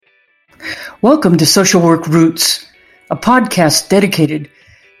Welcome to Social Work Roots, a podcast dedicated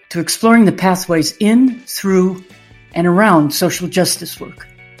to exploring the pathways in, through, and around social justice work.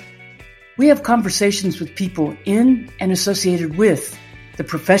 We have conversations with people in and associated with the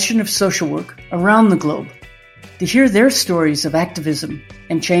profession of social work around the globe to hear their stories of activism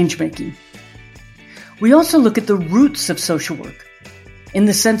and change-making. We also look at the roots of social work in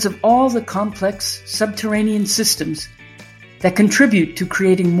the sense of all the complex subterranean systems that contribute to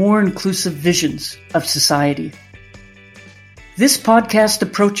creating more inclusive visions of society. This podcast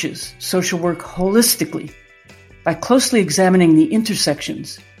approaches social work holistically by closely examining the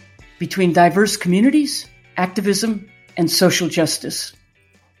intersections between diverse communities, activism, and social justice.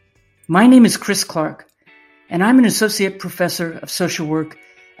 My name is Kris Clarke, and I'm an associate professor of social work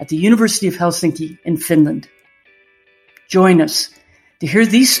at the University of Helsinki in Finland. Join us to hear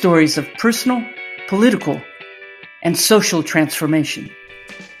these stories of personal, political, and social transformation.